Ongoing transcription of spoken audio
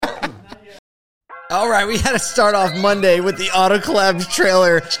All right, we had to start off Monday with the Auto Collabs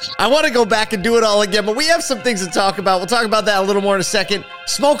trailer. I want to go back and do it all again, but we have some things to talk about. We'll talk about that a little more in a second.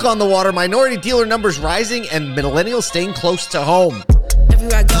 Smoke on the water, minority dealer numbers rising, and millennials staying close to home.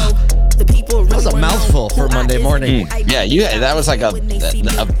 Everywhere I go, the people really That was a mouthful for Monday morning. Yeah, that was like a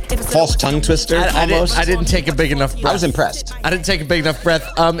false tongue twister almost. I didn't take a big enough breath. I was impressed. I didn't take a big enough breath.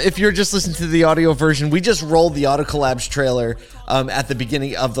 If you're just listening to the audio version, we just rolled the Auto Collabs trailer at the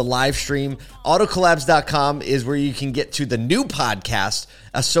beginning of the live stream. Autocollabs.com is where you can get to the new podcast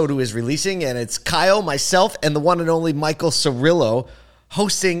Sodu is releasing, and it's Kyle, myself, and the one and only Michael Cirillo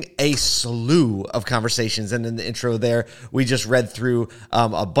hosting a slew of conversations. And in the intro there, we just read through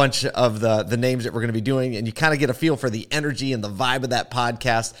a bunch of the names that we're going to be doing, and you kind of get a feel for the energy and the vibe of that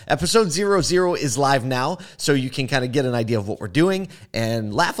podcast. Episode 00 is live now, so you can kind of get an idea of what we're doing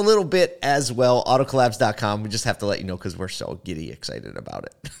and laugh a little bit as well. Autocollabs.com. We just have to let you know because we're so giddy excited about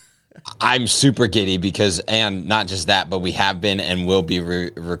it. I'm super giddy because, and not just that, but we have been and will be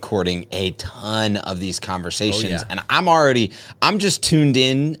recording a ton of these conversations. And I'm just tuned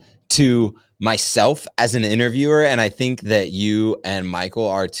in to myself as an interviewer. And I think that you and Michael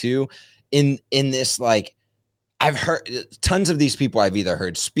are too in this, like, I've heard tons of these people I've either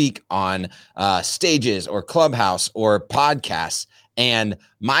heard speak on stages or Clubhouse or podcasts. And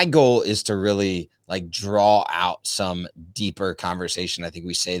my goal is to really like draw out some deeper conversation. I think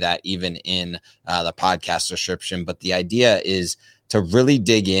we say that even in the podcast description, but the idea is to really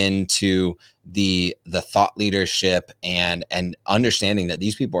dig into the thought leadership and understanding that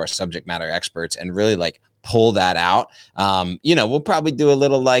these people are subject matter experts and really like pull that out. We'll probably do a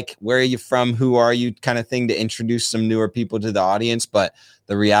little like, where are you from? Who are you kind of thing to introduce some newer people to the audience. But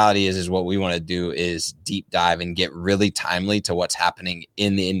the reality is what we want to do is deep dive and get really timely to what's happening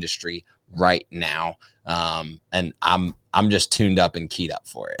in the industry right now. And I'm just tuned up and keyed up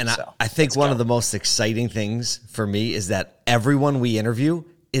for it. And I think one of the most exciting things for me is that everyone we interview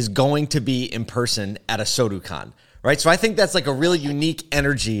is going to be in person at a SoduCon. Right. So I think that's like a really unique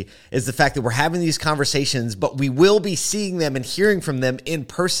energy, is the fact that we're having these conversations, but we will be seeing them and hearing from them in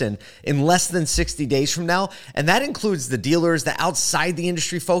person in less than 60 days from now. And that includes the dealers, the outside the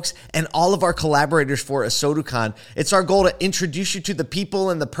industry folks, and all of our collaborators for a SoduCon. It's our goal to introduce you to the people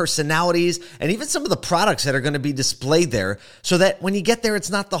and the personalities and even some of the products that are going to be displayed there, so that when you get there,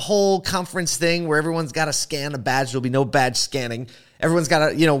 it's not the whole conference thing where everyone's got to scan a badge. There'll be no badge scanning. Everyone's got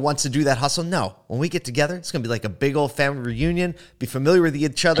to, wants to do that hustle. No, when we get together, it's going to be like a big old family reunion, be familiar with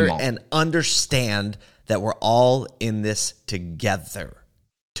each other and understand that we're all in this together.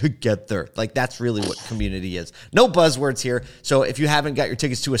 Like that's really what community is. No buzzwords here. So if you haven't got your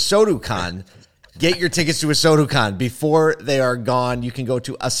tickets to a SoduCon, get your tickets to a SoduCon before they are gone. You can go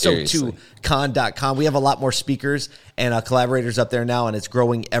to aso2con.com. We have a lot more speakers and collaborators up there now, and it's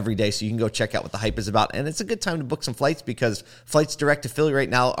growing every day. So you can go check out what the hype is about. And it's a good time to book some flights because flights direct to Philly right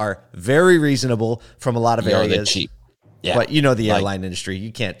now are very reasonable from a lot of areas. They're cheap. Yeah. But the airline industry,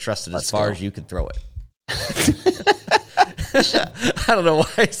 you can't trust it as far as you can throw it. I don't know why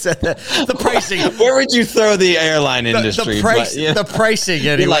I said that. The pricing. Where would you throw the airline industry? The pricing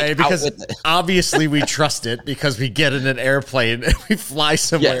anyway, because obviously we trust it because we get in an airplane and we fly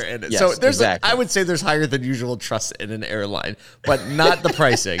somewhere in it. So there's, I would say there's higher than usual trust in an airline, but not the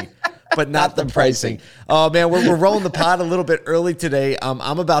pricing. Not the pricing. Oh man, we're rolling the pod a little bit early today.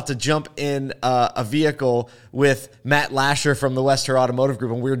 I'm about to jump in a vehicle with Matt Lasher from the West Her Automotive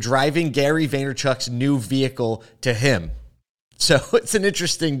Group, and we're driving Gary Vaynerchuk's new vehicle to him. So it's an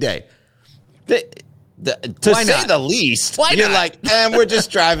interesting day. To say the least. Why you're not? like, and we're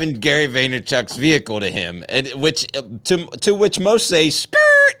just driving Gary Vaynerchuk's vehicle to him, and which most say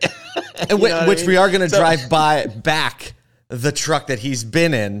skirt, which we are going to drive back the truck that he's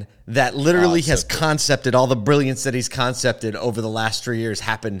been in that literally has concepted all the brilliance that he's concepted over the last 3 years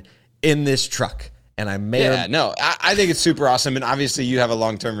happened in this truck. And I think it's super awesome. And obviously you have a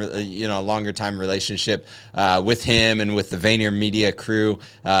longer time relationship with him and with the Vayner Media crew.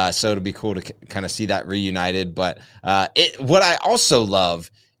 So it'll be cool to kind of see that reunited. But what I also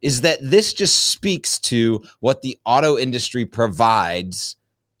love is that this just speaks to what the auto industry provides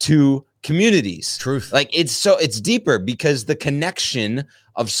to communities. Truth. Like it's deeper because the connection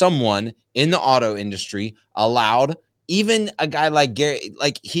of someone in the auto industry allowed even a guy like Gary,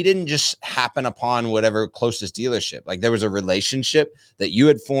 like he didn't just happen upon whatever closest dealership. Like there was a relationship that you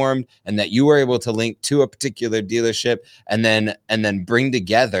had formed and that you were able to link to a particular dealership and then bring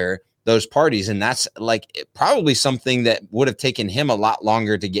together those parties. And that's like probably something that would have taken him a lot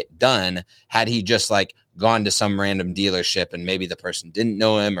longer to get done had he just like gone to some random dealership and maybe the person didn't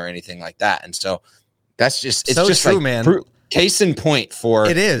know him or anything like that. And so that's just, it's so just true, like man. case in point for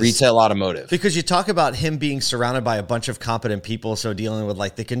it is retail automotive. Because you talk about him being surrounded by a bunch of competent people, so dealing with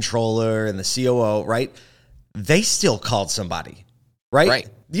like the controller and the COO, right? They still called somebody, right? Right.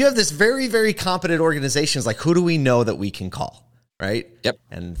 You have this very, very competent organizations. Like, who do we know that we can call, right? Yep.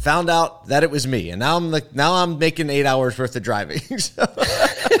 And found out that it was me, and now I'm making 8 hours worth of driving.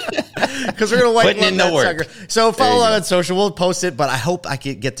 Because we're gonna white Putting in the work. So follow on social. We'll post it, but I hope I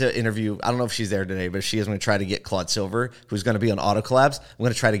can get to interview. I don't know if she's there today, but if she is, I'm going to try to get Claude Silver, who's going to be on Auto Collabs. I'm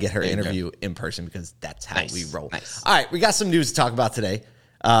going to try to get her interview in person because that's how we roll. Nice. All right, we got some news to talk about today.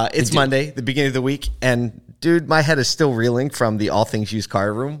 It's Monday, the beginning of the week, and dude, my head is still reeling from the All Things Used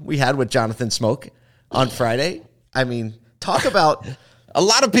Car room we had with Jonathan Smoke on Friday. I mean, talk about a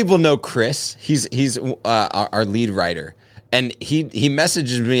lot of people know Chris. He's our lead writer, and he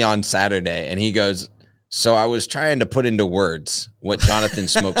messages me on Saturday, and he goes, "So I was trying to put into words what Jonathan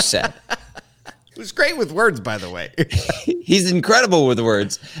Smoke said." It was great with words, by the way. He's incredible with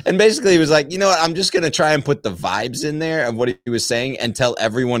words. And basically he was like, you know what? I'm just going to try and put the vibes in there of what he was saying and tell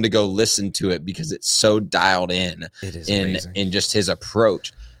everyone to go listen to it because it's so dialed in. It is in just his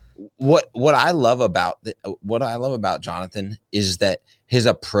approach. What I love about Jonathan is that his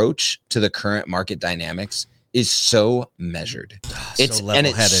approach to the current market dynamics is so measured. It's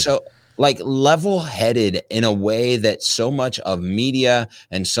so like level-headed in a way that so much of media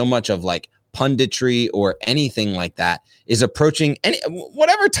and so much of like punditry or anything like that is approaching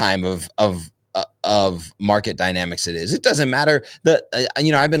whatever time of market dynamics it is. It doesn't matter that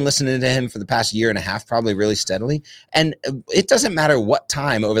I've been listening to him for the past year and a half, probably really steadily, and it doesn't matter what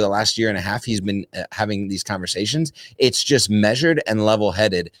time over the last year and a half he's been having these conversations. It's just measured and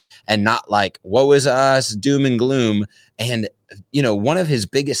level-headed, and not like woe is us, doom and gloom. And one of his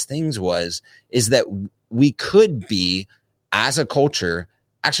biggest things is that we could be, as a culture,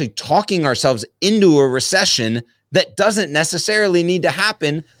 actually talking ourselves into a recession that doesn't necessarily need to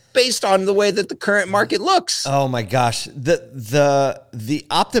happen based on the way that the current market looks. Oh my gosh. The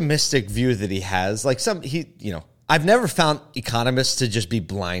optimistic view that he has, like I've never found economists to just be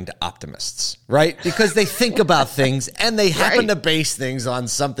blind optimists, right? Because they think about things and they happen to base things on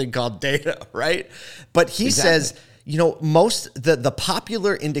something called data, right? But he says, the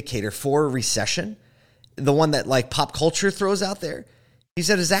popular indicator for a recession, the one that like pop culture throws out there, he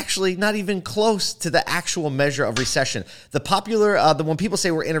said is actually not even close to the actual measure of recession. The popular, when people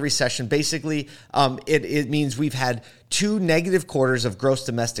say we're in a recession, basically it means we've had 2 negative quarters of gross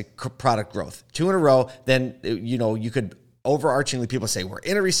domestic product growth, 2 in a row. Then, you could overarchingly people say we're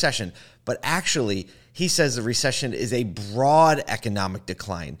in a recession, but actually he says the recession is a broad economic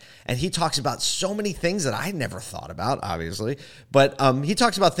decline. And he talks about so many things that I never thought about, obviously, but he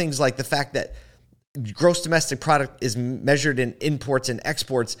talks about things like the fact that gross domestic product is measured in imports and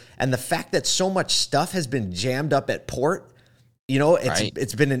exports, and the fact that so much stuff has been jammed up at port,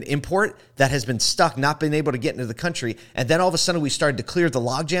 it's been an import that has been stuck, not been able to get into the country, and then all of a sudden we started to clear the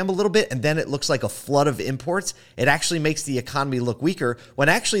logjam a little bit, and then it looks like a flood of imports. It actually makes the economy look weaker when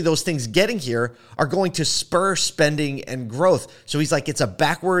actually those things getting here are going to spur spending and growth. So he's like, it's a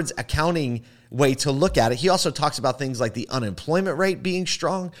backwards accounting way to look at it. He also talks about things like the unemployment rate being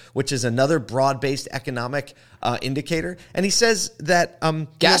strong, which is another broad-based economic indicator. And he says that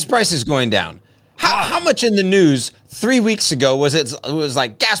gas prices going down. How much in the news 3 weeks ago was it? It was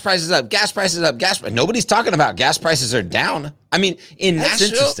like gas prices up, gas prices up, gas. Nobody's talking about gas prices are down. I mean, in Nashville,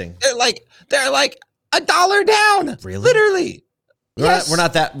 interesting. They're like $1 down. Really? Literally. We're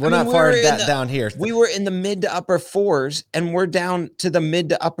not far down here. We were in the mid to upper 4s, and we're down to the mid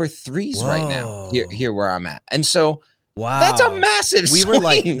to upper 3s right now. Here where I'm at, and so that's a massive. We swing.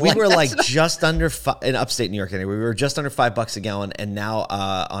 were like just under in upstate New York. Anyway, we were just under $5 a gallon, and now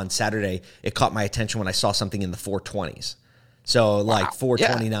on Saturday it caught my attention when I saw something in the 420s. So like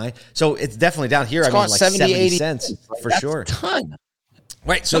 429. Yeah. So it's definitely down here. It's like 70 80 cents for that's sure. A ton.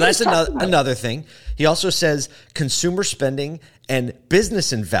 Right. So that's another thing. He also says consumer spending and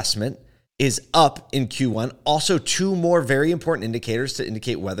business investment is up in Q1. Also, 2 more very important indicators to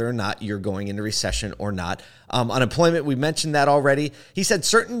indicate whether or not you're going into recession or not. Unemployment, we mentioned that already. He said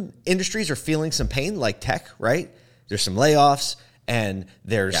certain industries are feeling some pain, like tech, right? There's some layoffs and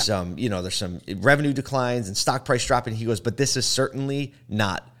there's some revenue declines and stock price dropping. He goes, but this is certainly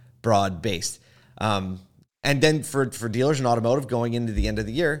not broad-based. And then for dealers and automotive going into the end of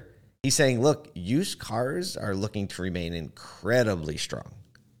the year, he's saying, look, used cars are looking to remain incredibly strong.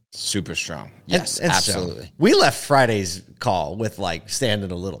 Super strong. Yes, and absolutely. So we left Friday's call with like standing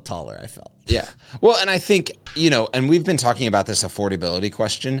a little taller, I felt. Yeah. Well, and I think, and we've been talking about this affordability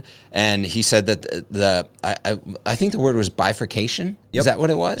question, and he said that I think the word was bifurcation. Yep. Is that what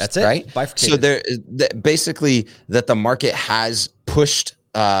it was? That's it. Right. Bifurcated. So basically that the market has pushed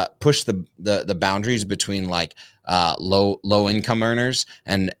the boundaries between like low income earners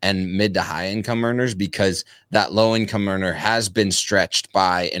and mid to high income earners, because that low income earner has been stretched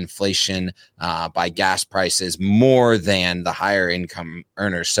by inflation, by gas prices more than the higher income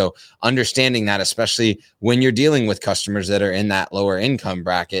earners. So understanding that, especially when you're dealing with customers that are in that lower income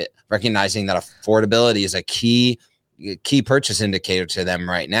bracket, recognizing that affordability is a key purchase indicator to them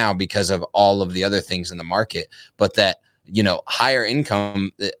right now because of all of the other things in the market, but that higher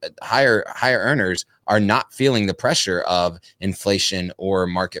income, higher earners are not feeling the pressure of inflation or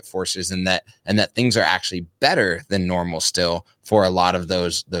market forces, and that things are actually better than normal still for a lot of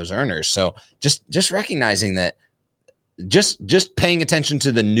those earners. So just recognizing that, just paying attention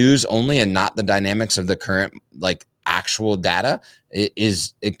to the news only and not the dynamics of the current like actual data,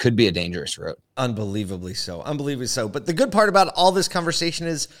 it could be a dangerous road. Unbelievably so. But the good part about all this conversation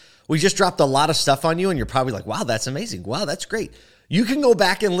is we just dropped a lot of stuff on you, and you're probably like, wow, that's amazing. Wow, that's great. You can go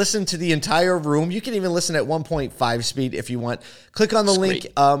back and listen to the entire room. You can even listen at 1.5 speed if you want. Click on the link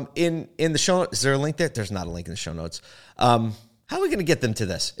in the show notes. Is there a link there? There's not a link in the show notes. How are we going to get them to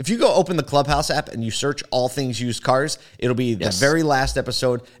this? If you go open the Clubhouse app and you search all things used cars, it'll be the very last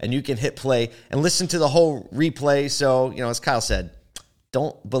episode, and you can hit play and listen to the whole replay. So, as Kyle said,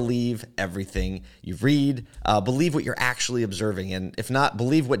 don't believe everything you read. Believe what you're actually observing. And if not,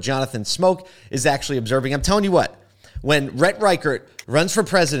 believe what Jonathan Smoke is actually observing. I'm telling you what, when Rhett Reichert runs for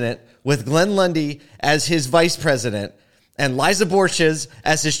president with Glenn Lundy as his vice president and Liza Borges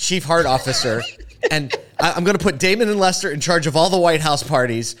as his chief heart officer, and I'm going to put Damon and Lester in charge of all the White House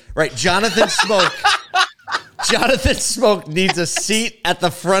parties, right? Jonathan Smoke needs a seat at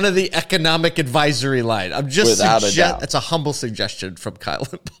the front of the economic advisory line. I'm just that's a humble suggestion from Kyle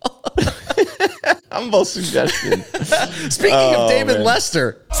and Paul. Humble suggestion. Speaking of Damon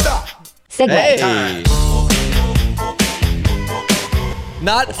Lester. Stop. Hey. Time.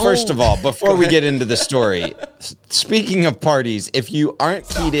 First of all, before we get into the story, speaking of parties, if you aren't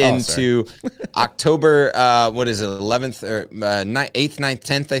keyed into October, 11th or 8th, 9th,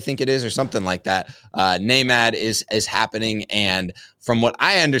 10th, I think it is, or something like that, NAMAD is happening. And from what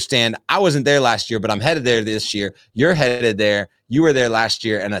I understand, I wasn't there last year, but I'm headed there this year. You're headed there. You were there last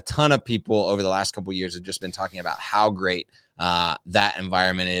year. And a ton of people over the last couple of years have just been talking about how great that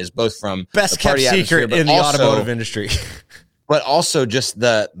environment is, both from best kept secret in the automotive industry. But also just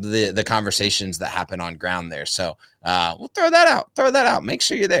the conversations that happen on ground there. So we'll throw that out. Make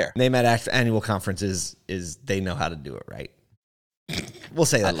sure you're there. NAMAD annual conference is they know how to do it right. We'll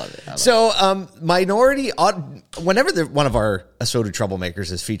say that. I love it. Minority, whenever one of our ASOTU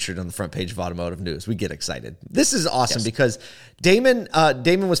troublemakers is featured on the front page of Automotive News, we get excited. This is awesome because Damon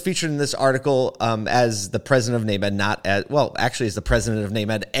was featured in this article as the president of NAMAD, actually as the president of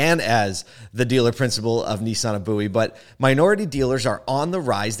NAMAD and as the dealer principal of Nissan of Bowie. But minority dealers are on the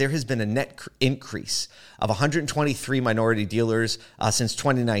rise. There has been a net increase of 123 minority dealers since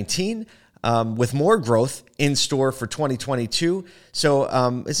 2019. With more growth in store for 2022.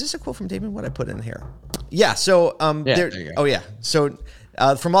 So, is this a quote from Damon? What I put in here? Yeah. So, there you go. Oh yeah. So,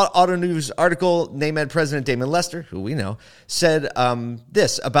 from Auto News article, NAMAD President Damon Lester, who we know, said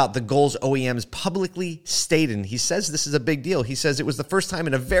this about the goals OEMs publicly stated. He says this is a big deal. He says it was the first time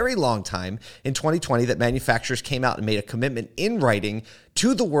in a very long time in 2020 that manufacturers came out and made a commitment in writing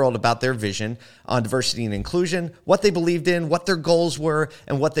to the world about their vision on diversity and inclusion, what they believed in, what their goals were,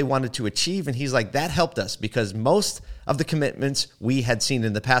 and what they wanted to achieve. And he's like, that helped us because most of the commitments we had seen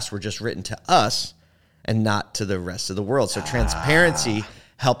in the past were just written to us and not to the rest of the world. So transparency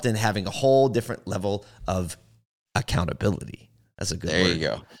helped in having a whole different level of accountability. That's a good word. There you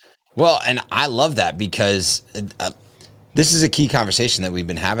go. Well, and I love that because this is a key conversation that we've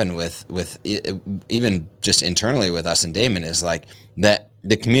been having with even just internally with us and Damon, is like that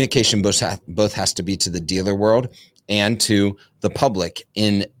the communication both has to be to the dealer world and to the public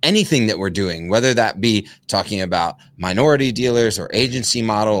in anything that we're doing, whether that be talking about minority dealers or agency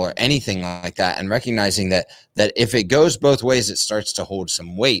model or anything like that, and recognizing that if it goes both ways, it starts to hold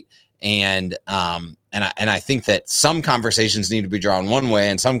some weight. And I think that some conversations need to be drawn one way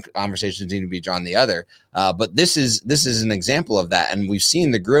and some conversations need to be drawn the other. But this is an example of that. And we've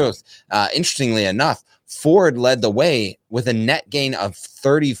seen the growth. Interestingly enough, Ford led the way with a net gain of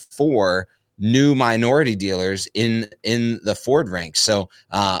 34 new minority dealers in the Ford ranks. So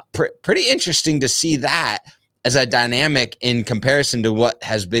pretty interesting to see that. as a dynamic in comparison to what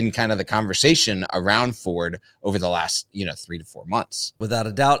has been kind of the conversation around Ford over the last, 3 to 4 months. Without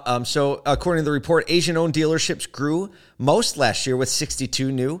a doubt. So according to the report, Asian-owned dealerships grew most last year with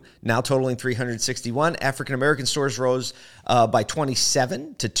 62 new, now totaling 361. African-American stores rose by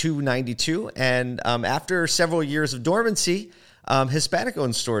 27 to 292. And after several years of dormancy,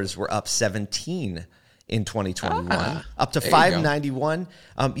 Hispanic-owned stores were up 17 in 2021, up to 591.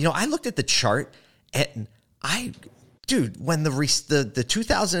 I looked at the chart and when the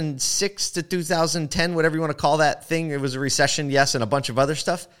 2006 to 2010, whatever you want to call that thing, it was a recession, yes, and a bunch of other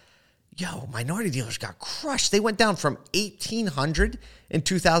stuff. Minority dealers got crushed. They went down from 1,800 in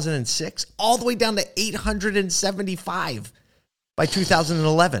 2006 all the way down to 875 by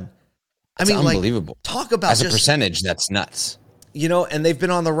 2011. That's unbelievable. Talk about as a percentage, that's nuts. And they've been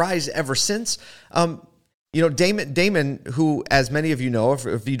on the rise ever since. Damon, who, as many of you know,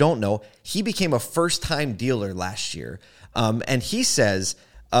 if you don't know, he became a first-time dealer last year. And he says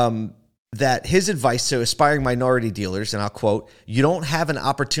that his advice to aspiring minority dealers, and I'll quote, "You don't have an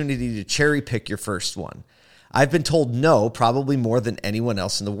opportunity to cherry pick your first one. I've been told no probably more than anyone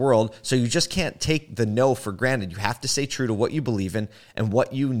else in the world, so you just can't take the no for granted. You have to stay true to what you believe in and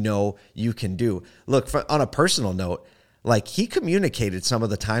what you know you can do." Look, on a personal note, he communicated some of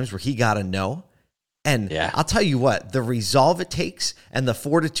the times where he got a no. And I'll tell you what, the resolve it takes and the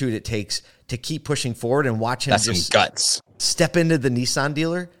fortitude it takes to keep pushing forward and watch him just guts step into the Nissan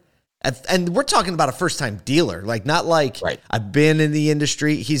dealer. And we're talking about a first-time dealer, not right. I've been in the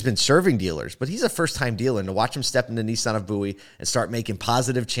industry. He's been serving dealers, but he's a first-time dealer. And to watch him step into Nissan of Bowie and start making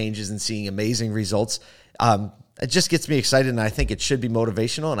positive changes and seeing amazing results, it just gets me excited. And I think it should be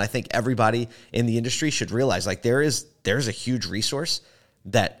motivational. And I think everybody in the industry should realize there's a huge resource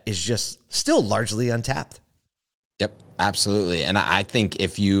that is just still largely untapped. Yep, absolutely. And I think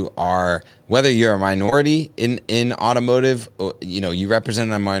if you are, whether you're a minority in automotive, or, you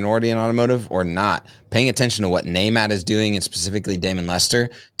represent a minority in automotive or not, paying attention to what NAMAT is doing, and specifically Damon Lester,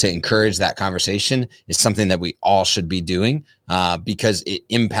 to encourage that conversation is something that we all should be doing because it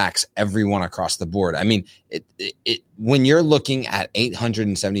impacts everyone across the board. I mean, when you're looking at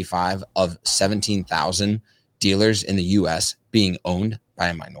 875 of 17,000 dealers in the U.S. being owned by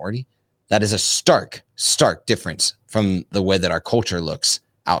a minority, that is a stark difference from the way that our culture looks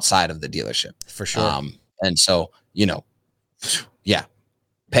outside of the dealership. For sure. And so,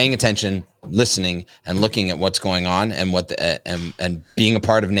 paying attention, listening, and looking at what's going on and what and being a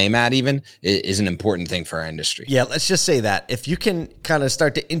part of NAMAT even is an important thing for our industry. Yeah, let's just say that if you can kind of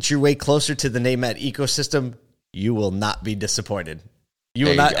start to inch your way closer to the NAMAT ecosystem, you will not be disappointed. You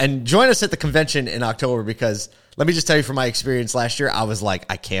will not. And join us at the convention in October, because let me just tell you from my experience last year, I was like,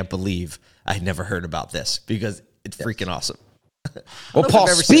 I can't believe I never heard about this, because it's freaking awesome. Well, Paul,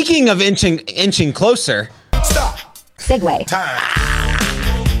 speaking of inching closer. Stop. Segue.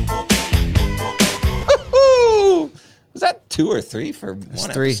 Was that 2 or 3 for one? It's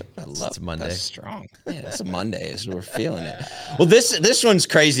 3. I love it's Monday. That's strong. Yeah, it's a Monday, so we're feeling it. Well, this one's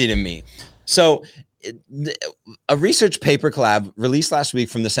crazy to me. So a research paper collab released last week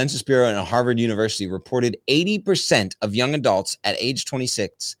from the Census Bureau and Harvard University reported 80% of young adults at age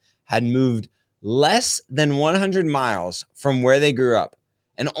 26 had moved less than 100 miles from where they grew up,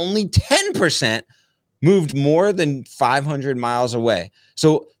 and only 10% moved more than 500 miles away.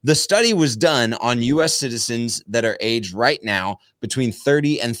 So the study was done on U.S. citizens that are aged right now between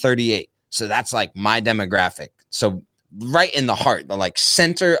 30 and 38. So that's like my demographic. So right in the heart, the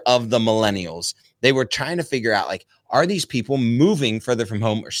center of the millennials. They were trying to figure out, are these people moving further from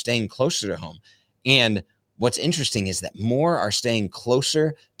home or staying closer to home? And what's interesting is that more are staying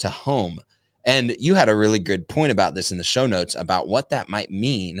closer to home. And you had a really good point about this in the show notes about what that might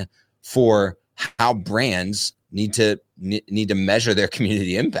mean for how brands need to measure their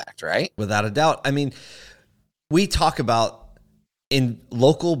community impact, right? Without a doubt. I mean, we talk about in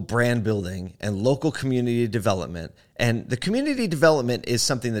local brand building and local community development. And the community development is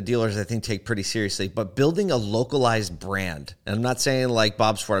something that dealers, I think, take pretty seriously. But building a localized brand, and I'm not saying like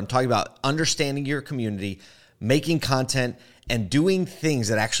Bob's Ford, I'm talking about understanding your community, making content, and doing things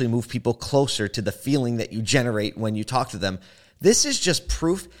that actually move people closer to the feeling that you generate when you talk to them. This is just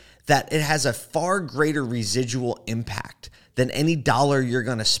proof that it has a far greater residual impact than any dollar you're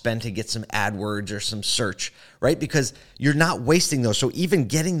going to spend to get some AdWords or some search, right? Because you're not wasting those. So even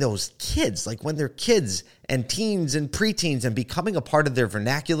getting those kids, like when they're kids and teens and preteens, and becoming a part of their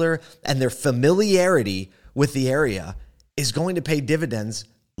vernacular and their familiarity with the area is going to pay dividends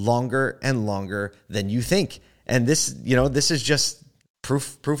longer and longer than you think. And this is just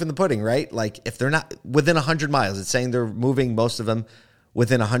proof in the pudding, right? Like if they're not within 100 miles, it's saying they're moving most of them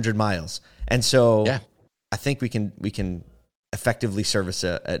within 100 miles. And so I think we can effectively service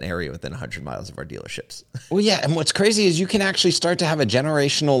an area within 100 miles of our dealerships. Well, yeah. And what's crazy is you can actually start to have a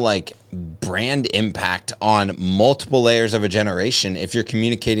generational like brand impact on multiple layers of a generation if you're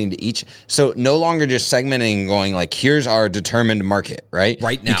communicating to each. So no longer just segmenting and going like, here's our determined market, right?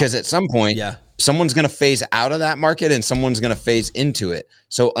 Right now. Because at some point, someone's going to phase out of that market and someone's going to phase into it.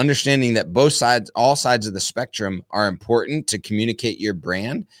 So understanding that all sides of the spectrum are important to communicate your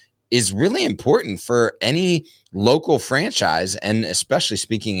brand is really important for any local franchise, and especially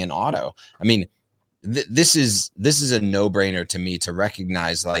speaking in auto. I mean, this is a no-brainer to me to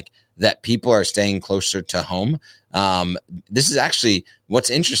recognize like that people are staying closer to home. This is actually what's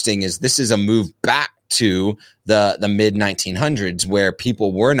interesting is this is a move back to the mid 1900s where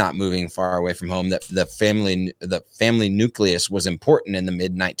people were not moving far away from home. That the family nucleus was important in the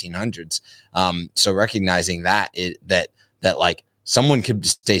mid 1900s. So recognizing that like someone could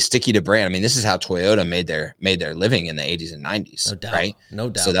stay sticky to brand. I mean, this is how Toyota made their living in the 80s and 90s, no doubt, right? No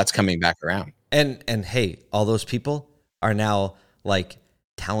doubt. So that's coming back around. And hey, all those people are now like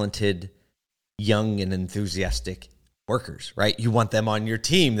talented, young, and enthusiastic workers, right? You want them on your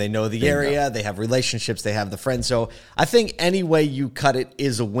team. They know the area, they have relationships, they have the friends. So I think any way you cut it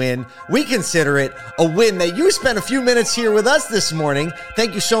is a win. We consider it a win that you spent a few minutes here with us this morning.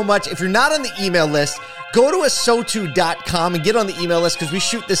 Thank you so much. If you're not on the email list, go to asotu.com and get on the email list because we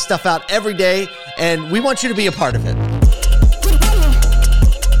shoot this stuff out every day and we want you to be a part of it.